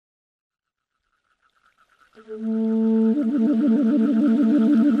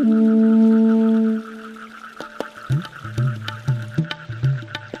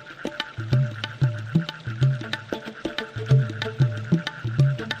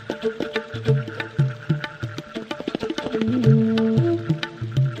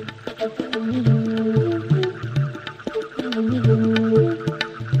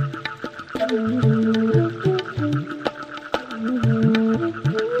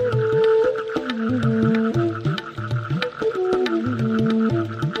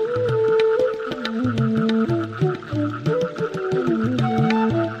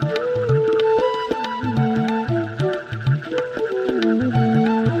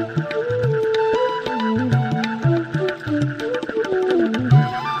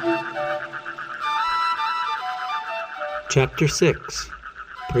Chapter 6,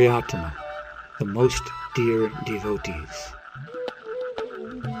 Priyatama, the Most Dear Devotees.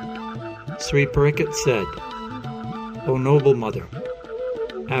 Sri Parikshit said, O noble mother,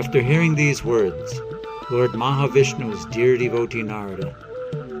 after hearing these words, Lord Mahavishnu's dear devotee Narada,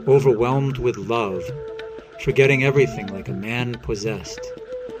 overwhelmed with love, forgetting everything like a man possessed,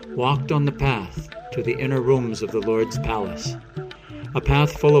 walked on the path to the inner rooms of the Lord's palace, a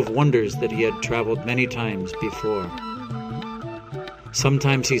path full of wonders that he had traveled many times before.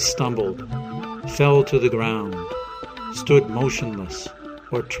 Sometimes he stumbled, fell to the ground, stood motionless,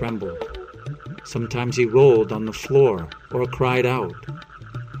 or trembled. Sometimes he rolled on the floor or cried out.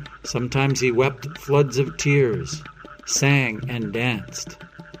 Sometimes he wept floods of tears, sang and danced.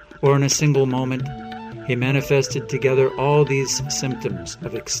 Or in a single moment, he manifested together all these symptoms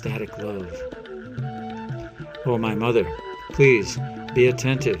of ecstatic love. O my mother, please be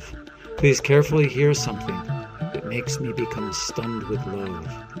attentive. Please carefully hear something that makes me become stunned with love.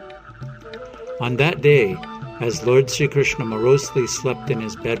 On that day, as Lord Sri Krishna morosely slept in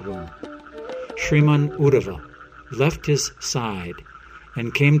his bedroom, Shriman Uddhava left his side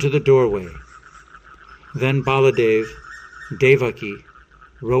and came to the doorway. Then Baladev, Devaki,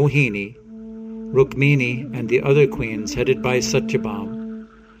 Rohini, Rukmini, and the other queens headed by Satyabhama,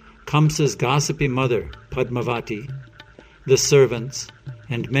 Kamsa's gossipy mother, Padmavati, the servants,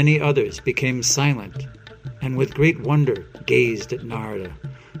 and many others became silent and with great wonder gazed at Narada,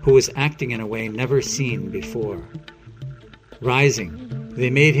 who was acting in a way never seen before. Rising, they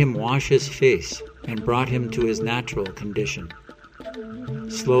made him wash his face and brought him to his natural condition.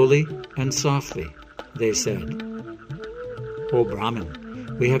 Slowly and softly, they said, O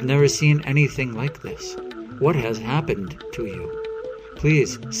Brahmin, we have never seen anything like this. What has happened to you?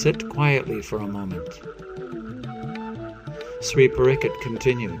 Please sit quietly for a moment. Sri Parikshit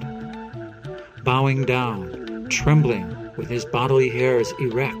continued. Bowing down, trembling, with his bodily hairs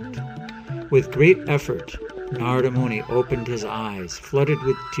erect, with great effort, Narada Muni opened his eyes, flooded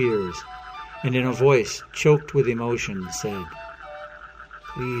with tears, and in a voice choked with emotion said,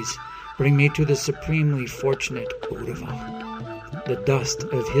 Please bring me to the supremely fortunate Uddhava. The dust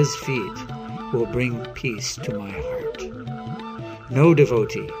of his feet will bring peace to my heart. No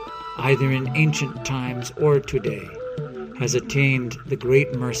devotee, either in ancient times or today, has attained the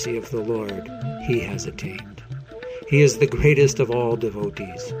great mercy of the Lord he has attained. He is the greatest of all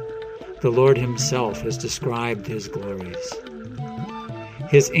devotees. The Lord himself has described his glories.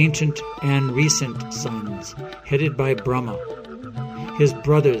 His ancient and recent sons, headed by Brahma, his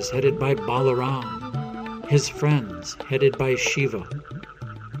brothers headed by Balaram, his friends headed by Shiva,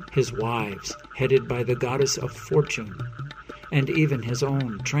 his wives headed by the goddess of fortune, and even his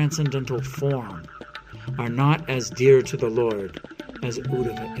own transcendental form, are not as dear to the Lord as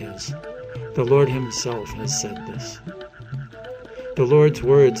Uddhava is. The Lord himself has said this. The Lord's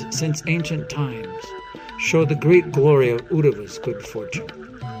words since ancient times show the great glory of Uddhava's good fortune.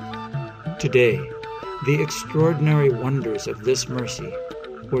 Today, the extraordinary wonders of this mercy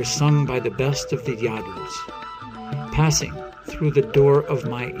were sung by the best of the Yadus, passing through the door of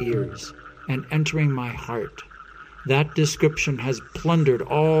my ears and entering my heart. That description has plundered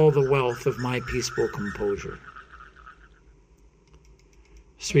all the wealth of my peaceful composure.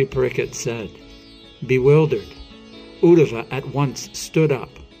 Sri Parikshit said, bewildered, Uddhava at once stood up,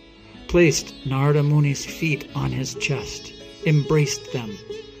 placed Narada Muni's feet on his chest, embraced them,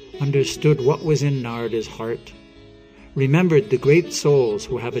 understood what was in Narada's heart, remembered the great souls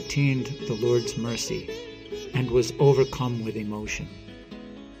who have attained the Lord's mercy, and was overcome with emotion.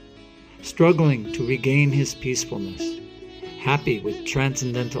 Struggling to regain his peacefulness, happy with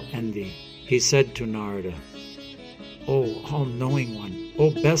transcendental envy, he said to Narada, O all-knowing one, O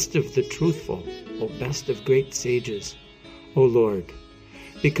best of the truthful, O best of great sages, O Lord,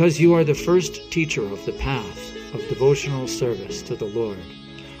 because you are the first teacher of the path of devotional service to the Lord,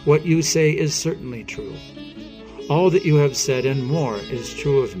 What you say is certainly true. All that you have said and more is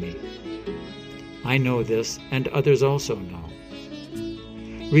true of me. I know this, and others also know.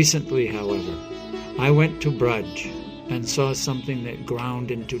 Recently, however, I went to Braj and saw something that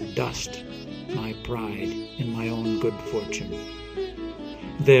ground into dust my pride in my own good fortune.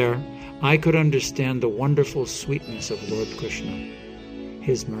 There, I could understand the wonderful sweetness of Lord Krishna,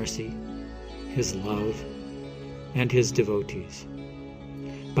 his mercy, his love, and his devotees.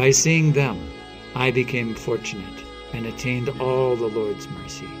 By seeing them, I became fortunate and attained all the Lord's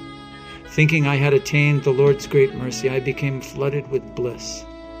mercy. Thinking I had attained the Lord's great mercy, I became flooded with bliss.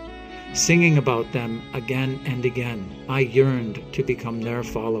 Singing about them again and again, I yearned to become their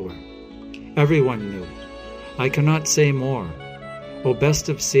follower. Everyone knew. I cannot say more. O best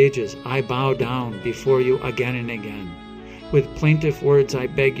of sages, I bow down before you again and again. With plaintive words I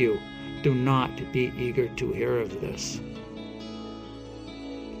beg you, do not be eager to hear of this.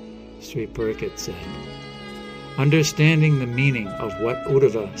 Sri Pariksit said, understanding the meaning of what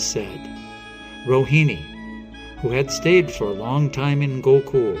Uddhava said, Rohini, who had stayed for a long time in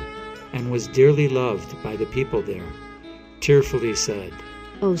Gokul and was dearly loved by the people there, tearfully said,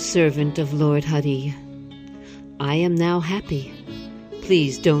 O servant of Lord Hari, I am now happy.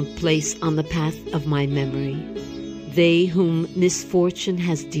 Please don't place on the path of my memory they whom misfortune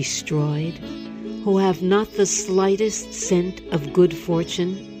has destroyed, who have not the slightest scent of good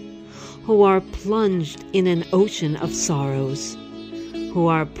fortune, who are plunged in an ocean of sorrows, who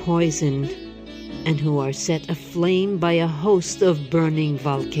are poisoned, and who are set aflame by a host of burning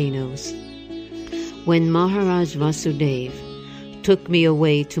volcanoes. When Maharaj Vasudeva took me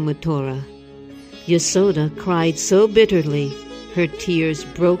away to Mathura, Yasoda cried so bitterly, her tears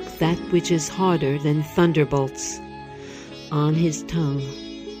broke that which is harder than thunderbolts. On his tongue,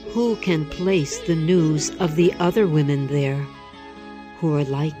 who can place the news of the other women there, who are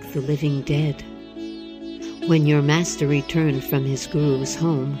like the living dead? When your master returned from his guru's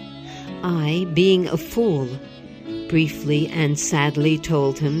home, I, being a fool, briefly and sadly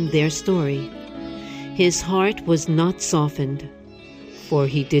told him their story. His heart was not softened, for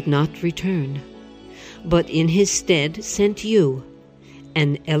he did not return, but in his stead sent you,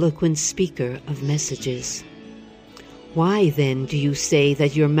 an eloquent speaker of messages. Why then do you say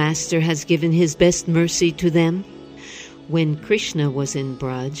that your master has given his best mercy to them? When Krishna was in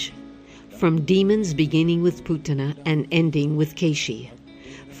Braj, from demons beginning with Putana and ending with Keshi,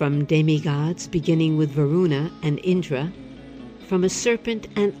 from demigods beginning with Varuna and Indra, from a serpent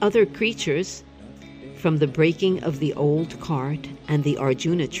and other creatures, from the breaking of the old cart and the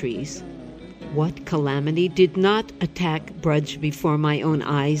Arjuna trees, what calamity did not attack Braj before my own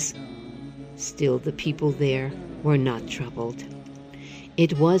eyes? Still the people there were not troubled.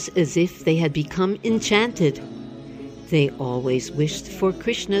 It was as if they had become enchanted. They always wished for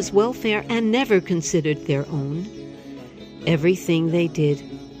Krishna's welfare and never considered their own. Everything they did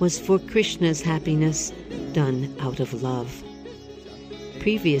was for Krishna's happiness, done out of love.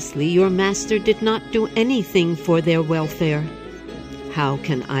 Previously, your master did not do anything for their welfare. How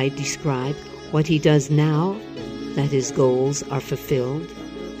can I describe what he does now that his goals are fulfilled?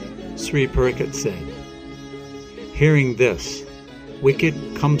 Sri Pariksit said, hearing this, wicked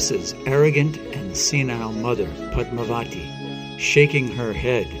Kamsa's arrogant and senile mother, Padmavati, shaking her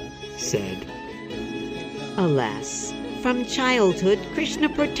head, said, Alas, from childhood Krishna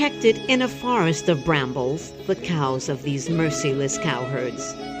protected in a forest of brambles the cows of these merciless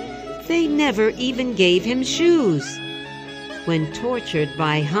cowherds. They never even gave him shoes. When tortured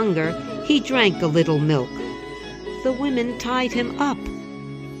by hunger, he drank a little milk. The women tied him up.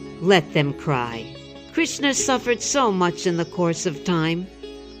 Let them cry. Krishna suffered so much in the course of time.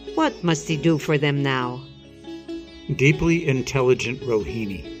 What must he do for them now? Deeply intelligent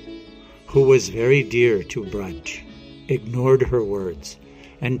Rohini, who was very dear to Braj, ignored her words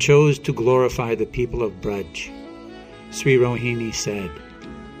and chose to glorify the people of Braj. Sri Rohini said,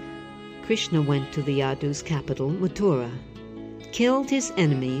 Krishna went to the Yadu's capital, Mathura, killed his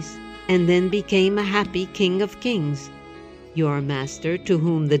enemies, and then became a happy king of kings. Your master, to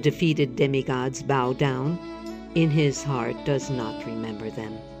whom the defeated demigods bow down, in his heart does not remember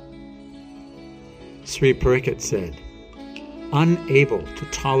them. Sri Pariksit said, unable to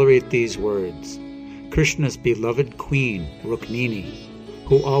tolerate these words, Krishna's beloved queen, Rukmini,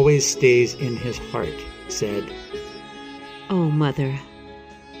 who always stays in his heart, said, O mother,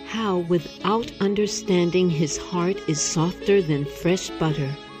 how without understanding his heart is softer than fresh butter,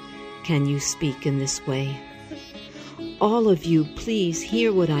 can you speak in this way? All of you, please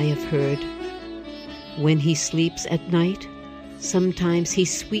hear what I have heard. When he sleeps at night, sometimes he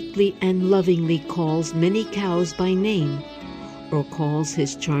sweetly and lovingly calls many cows by name, or calls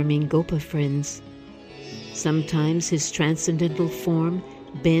his charming Gopa friends. Sometimes his transcendental form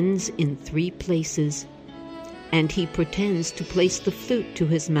bends in 3 places, and he pretends to place the flute to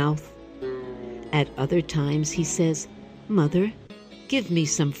his mouth. At other times he says, "Mother, give me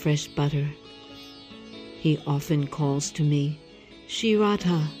some fresh butter." He often calls to me, "Shri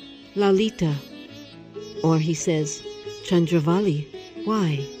Radha, Lalita," or he says, "Chandravali,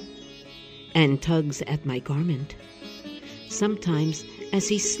 why?" and tugs at my garment. Sometimes, as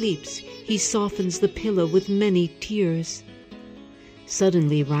he sleeps, he softens the pillow with many tears.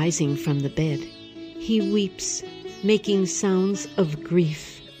 Suddenly rising from the bed, he weeps, making sounds of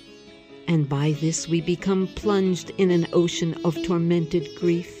grief. And by this we become plunged in an ocean of tormented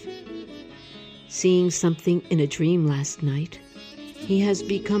grief. Seeing something in a dream last night, he has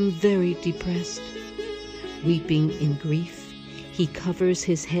become very depressed. Weeping in grief, he covers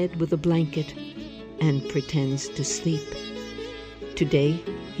his head with a blanket and pretends to sleep. Today,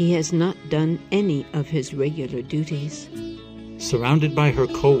 he has not done any of his regular duties. Surrounded by her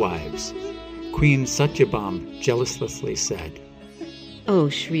co-wives, Queen Satyabhama jealously said, "O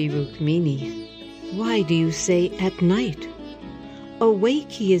Sri Rukmini, why do you say at night?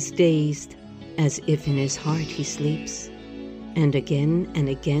 Awake he is dazed, as if in his heart he sleeps, and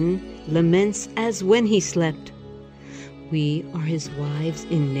again laments as when he slept. We are his wives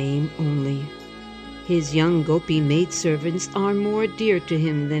in name only. His young gopi maidservants are more dear to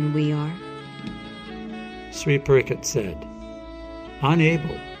him than we are." Sri Parikshit said,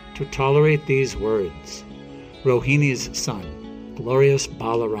 unable to tolerate these words, Rohini's son, glorious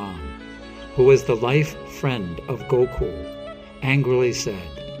Balaram, who was the life friend of Gokul, angrily said,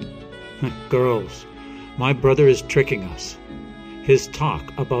 "Girls, my brother is tricking us. His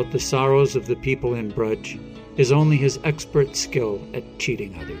talk about the sorrows of the people in Braj is only his expert skill at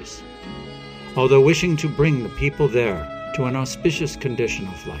cheating others. Although wishing to bring the people there to an auspicious condition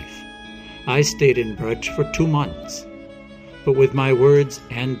of life, I stayed in Braj for 2 months, but with my words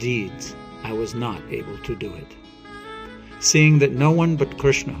and deeds I was not able to do it. Seeing that no one but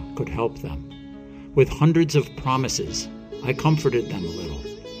Krishna could help them, with hundreds of promises I comforted them a little,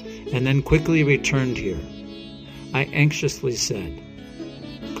 and then quickly returned here. I anxiously said,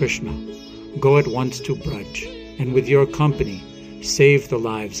 'Krishna, go at once to Braj, and with your company save the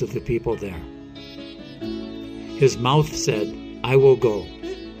lives of the people there.' His mouth said, 'I will go,'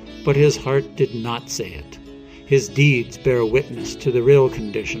 but his heart did not say it. His deeds bear witness to the real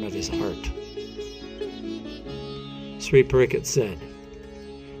condition of his heart." Sri Parikshit said,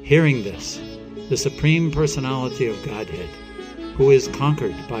 hearing this, the Supreme Personality of Godhead, who is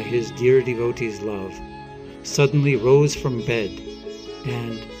conquered by his dear devotee's love, suddenly rose from bed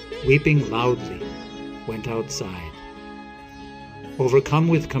and, weeping loudly, went outside. Overcome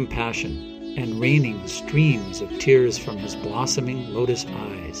with compassion and raining streams of tears from his blossoming lotus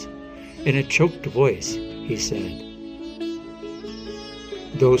eyes, in a choked voice he said,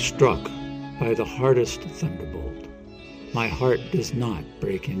 "Though struck by the hardest thunderbolt, my heart does not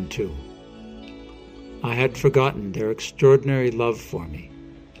break in two. I had forgotten their extraordinary love for me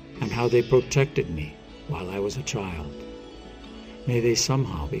and how they protected me while I was a child. May they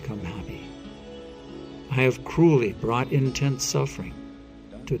somehow become happy. I have cruelly brought intense suffering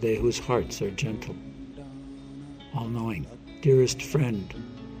to they whose hearts are gentle. All-knowing, dearest friend,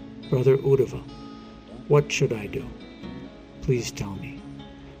 Brother Uddhava, what should I do? Please tell me.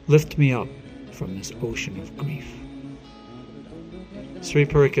 Lift me up from this ocean of grief." Sri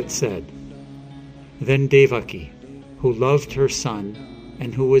Parikshit said, then Devaki, who loved her son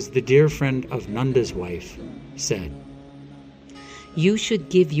and who was the dear friend of Nanda's wife, said, "You should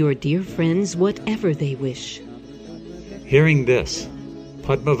give your dear friends whatever they wish." Hearing this,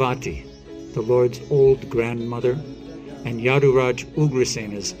 Padmavati, the Lord's old grandmother, and Yaduraj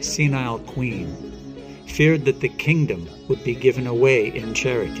Ugrasena's senile queen, feared that the kingdom would be given away in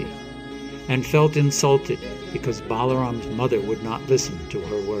charity, and felt insulted because Balaram's mother would not listen to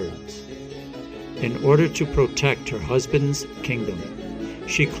her words. In order to protect her husband's kingdom,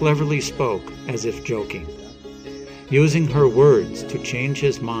 she cleverly spoke as if joking, using her words to change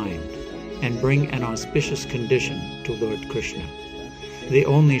his mind and bring an auspicious condition to Lord Krishna, the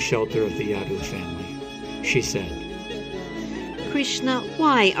only shelter of the Yadu family. She said, "Krishna,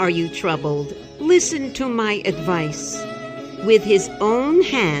 why are you troubled? Listen to my advice. With his own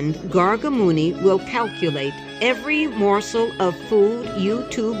hand, Garga Muni will calculate every morsel of food you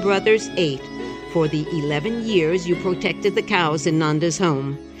 2 brothers ate for the 11 years you protected the cows in Nanda's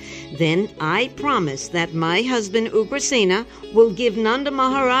home. Then I promise that my husband Ugrasena will give Nanda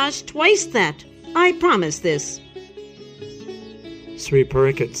Maharaj twice that. I promise this." Sri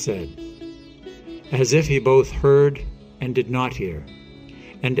Parikshit said, as if he both heard and did not hear,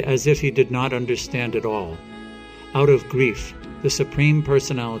 and as if he did not understand at all, out of grief, the Supreme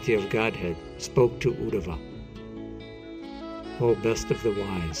Personality of Godhead spoke to Uddhava. O best of the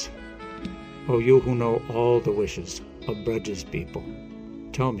wise, O you who know all the wishes of Braja's people,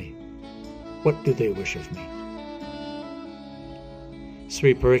 tell me, what do they wish of me?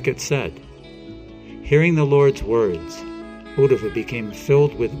 Sri Pariksit said, hearing the Lord's words, Uddhava became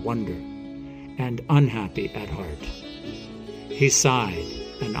filled with wonder and unhappy at heart. He sighed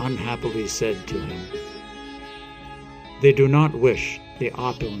and unhappily said to him, they do not wish the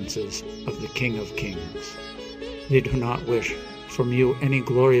opulences of the King of Kings. They do not wish from you any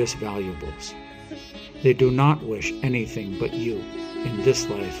glorious valuables. They do not wish anything but you in this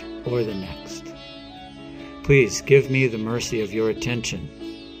life or the next. Please give me the mercy of your attention.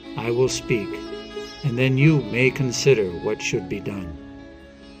 I will speak, and then you may consider what should be done.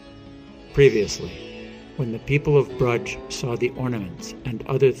 Previously, when the people of Braj saw the ornaments and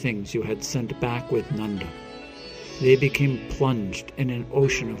other things you had sent back with Nanda, they became plunged in an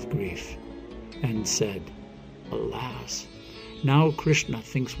ocean of grief and said, alas, now Krishna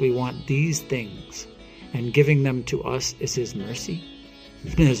thinks we want these things, and giving them to us is his mercy?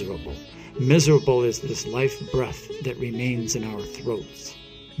 Miserable, miserable is this life breath that remains in our throats.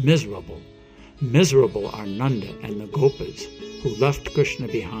 Miserable, miserable are Nanda and the Gopas who left Krishna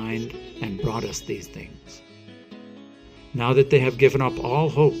behind and brought us these things. Now that they have given up all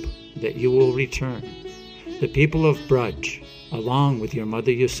hope that you will return, the people of Braj, along with your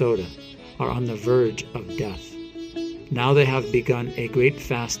mother Yasoda, are on the verge of death. Now they have begun a great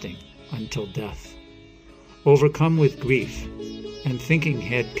fasting until death. Overcome with grief, and thinking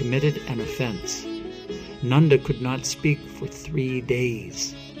he had committed an offense, Nanda could not speak for 3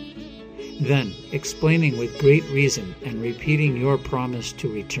 days. Then, explaining with great reason and repeating your promise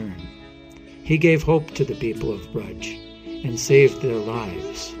to return, he gave hope to the people of Braj and saved their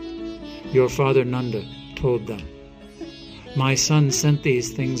lives. Your father Nanda told them, my son sent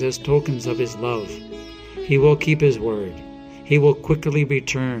these things as tokens of his love. He will keep his word. He will quickly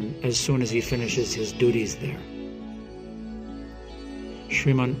return as soon as he finishes his duties there.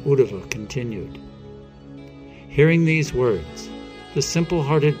 Sriman Uddhava continued, hearing these words, the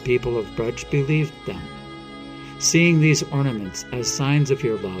simple-hearted people of Braj believed them. Seeing these ornaments as signs of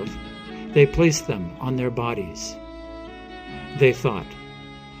your love, they placed them on their bodies. They thought,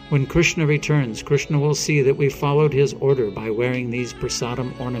 when Krishna returns, Krishna will see that we followed his order by wearing these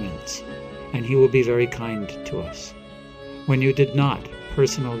prasadam ornaments, and he will be very kind to us. When you did not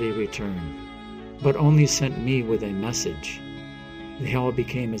personally return, but only sent me with a message, they all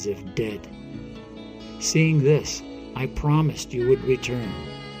became as if dead. Seeing this, I promised you would return,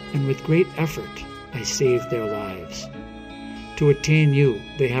 and with great effort I saved their lives. To attain you,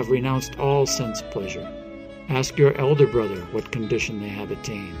 they have renounced all sense pleasure. Ask your elder brother what condition they have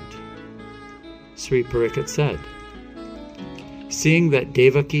attained. Sri Pariksit said, seeing that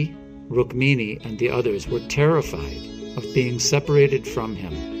Devaki, Rukmini, and the others were terrified of being separated from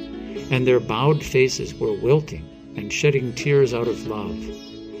him, and their bowed faces were wilting and shedding tears out of love,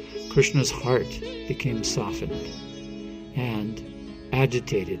 Krishna's heart became softened, and,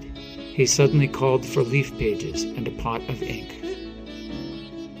 agitated, he suddenly called for leaf pages and a pot of ink.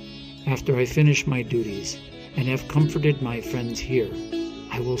 After I finish my duties and have comforted my friends here,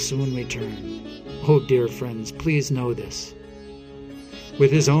 I will soon return. Oh, dear friends, please know this.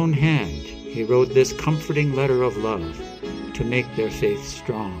 With his own hand, he wrote this comforting letter of love to make their faith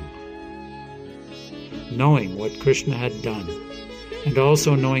strong. Knowing what Krishna had done, and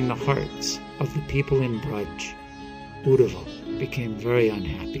also knowing the hearts of the people in Braj, Uddhava became very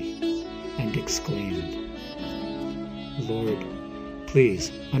unhappy and exclaimed, Lord,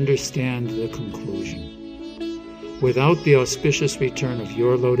 please understand the conclusion. Without the auspicious return of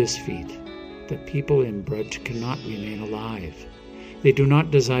your lotus feet, the people in Braj cannot remain alive. They do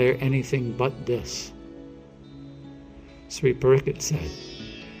not desire anything but this. Sri Pariksit said,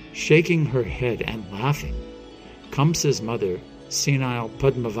 shaking her head and laughing, Kamsa's mother, senile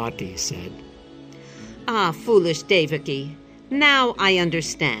Padmavati, said, Ah, foolish Devaki, now I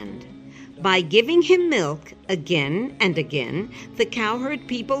understand. By giving him milk again and again, the cowherd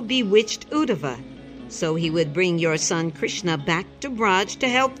people bewitched Uddhava, so he would bring your son Krishna back to Braj to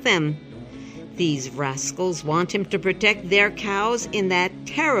help them. These rascals want him to protect their cows in that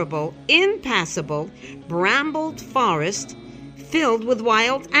terrible, impassable, brambled forest filled with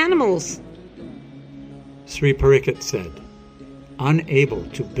wild animals. Sri Pariksit said, unable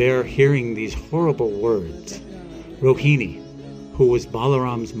to bear hearing these horrible words, Rohini, who was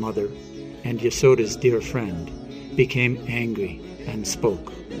Balaram's mother and Yasoda's dear friend, became angry and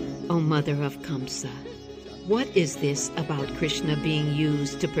spoke. O mother of Kamsa, What is this about Krishna being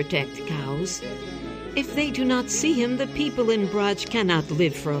used to protect cows? If they do not see him, the people in Braj cannot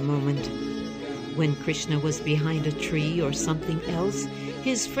live for a moment. When Krishna was behind a tree or something else,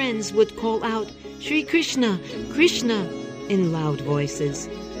 his friends would call out, "Shri Krishna, Krishna," in loud voices.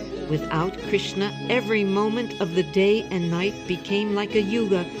 Without Krishna, every moment of the day and night became like a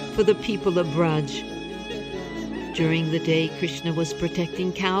yuga for the people of Braj. During the day, Krishna was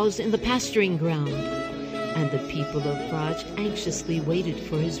protecting cows in the pasturing ground, and the people of Braj anxiously waited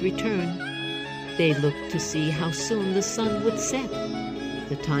for his return. They looked to see how soon the sun would set,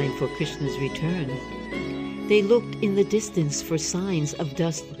 the time for Krishna's return. They looked in the distance for signs of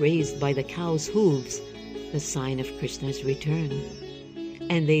dust raised by the cows' hooves, the sign of Krishna's return.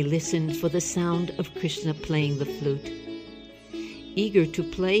 And they listened for the sound of Krishna playing the flute. Eager to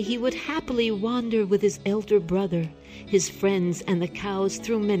play, he would happily wander with his elder brother, his friends, and the cows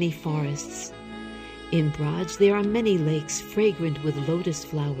through many forests. In Braj there are many lakes fragrant with lotus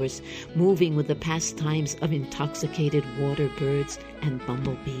flowers, moving with the pastimes of intoxicated water birds and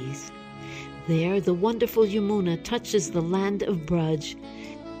bumblebees. There the wonderful Yamuna touches the land of Braj,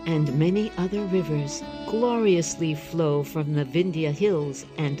 and many other rivers gloriously flow from the Vindhya hills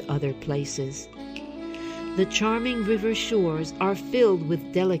and other places. The charming river shores are filled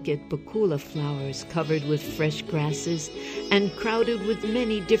with delicate bakula flowers covered with fresh grasses and crowded with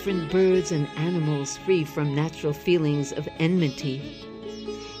many different birds and animals free from natural feelings of enmity.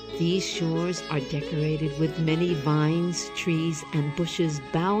 These shores are decorated with many vines, trees, and bushes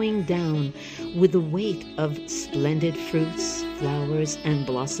bowing down with the weight of splendid fruits, flowers, and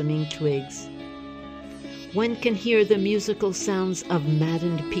blossoming twigs. One can hear the musical sounds of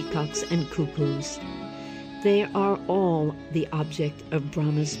maddened peacocks and cuckoos. They are all the object of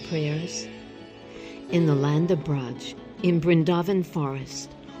Brahma's prayers. In the land of Braj, in Vrindavan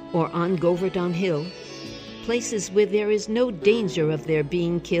forest, or on Govardhan hill, places where there is no danger of their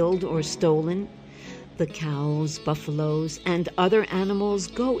being killed or stolen, the cows, buffaloes, and other animals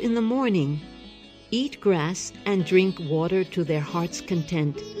go in the morning, eat grass and drink water to their heart's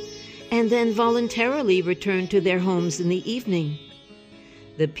content, and then voluntarily return to their homes in the evening.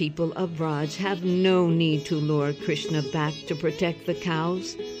 The people of Braj have no need to lure Krishna back to protect the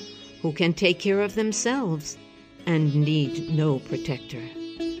cows, who can take care of themselves and need no protector.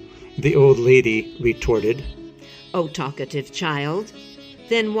 The old lady retorted, "O talkative child,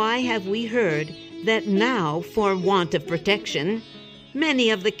 then why have we heard that now, for want of protection, many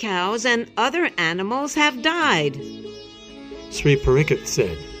of the cows and other animals have died?" Sri Parikshit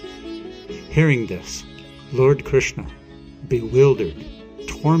said, hearing this, Lord Krishna, bewildered,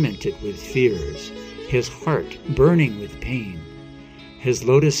 tormented with fears, his heart burning with pain, his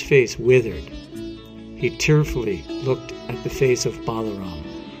lotus face withered, he tearfully looked at the face of Balaram,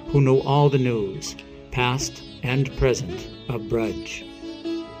 who knew all the news, past and present, of Braj.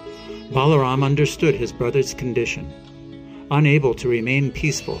 Balaram understood his brother's condition. Unable to remain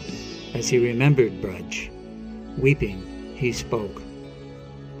peaceful as he remembered Braj, weeping, he spoke,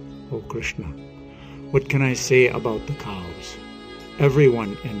 "O Krishna, what can I say about the cows?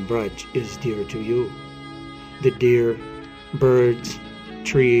 Everyone in Braj is dear to you. The deer, birds,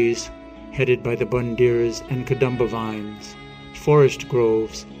 trees, headed by the bundirs and kadamba vines, forest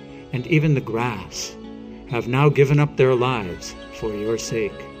groves, and even the grass, have now given up their lives for your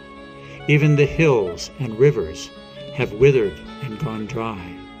sake. Even the hills and rivers have withered and gone dry.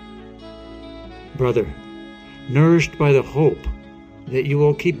 Brother, nourished by the hope that you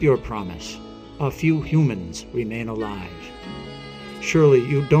will keep your promise, a few humans remain alive. Surely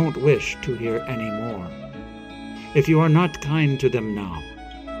you don't wish to hear any more. If you are not kind to them now,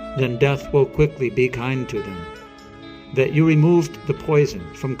 then death will quickly be kind to them. That you removed the poison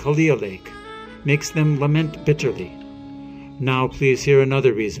from Kaliya Lake makes them lament bitterly. Now please hear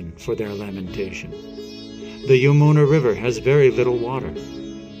another reason for their lamentation. The Yamuna River has very little water.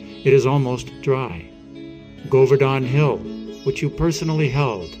 It is almost dry. Govardhan Hill, which you personally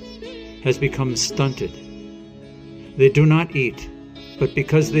held, has become stunted. They do not eat, but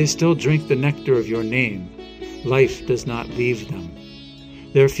because they still drink the nectar of your name, life does not leave them.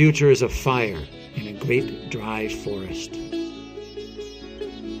 Their future is a fire in a great dry forest."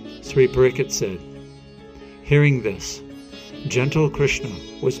 Sri Parikshit said, hearing this, gentle Krishna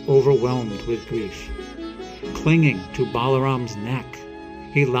was overwhelmed with grief. Clinging to Balaram's neck,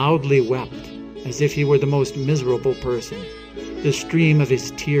 he loudly wept as if he were the most miserable person. The stream of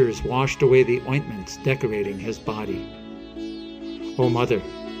his tears washed away the ointments decorating his body. "O mother,"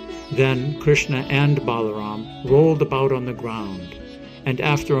 then Krishna and Balaram rolled about on the ground, and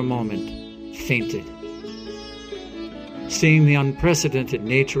after a moment fainted. Seeing the unprecedented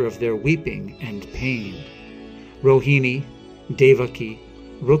nature of their weeping and pain, Rohini, Devaki,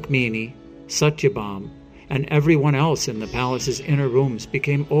 Rukmini, Satyabhama, and everyone else in the palace's inner rooms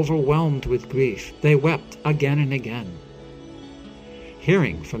became overwhelmed with grief. They wept again and again.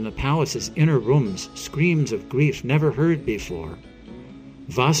 Hearing from the palace's inner rooms screams of grief never heard before,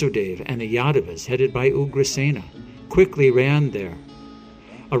 Vasudeva and the Yadavas, headed by Ugrasena, quickly ran there.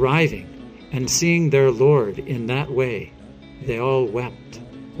 Arriving and seeing their lord in that way, they all wept,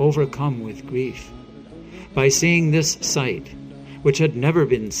 overcome with grief. By seeing this sight, which had never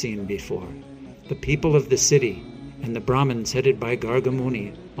been seen before, the people of the city and the Brahmins headed by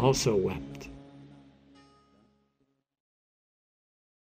Gargamuni also wept.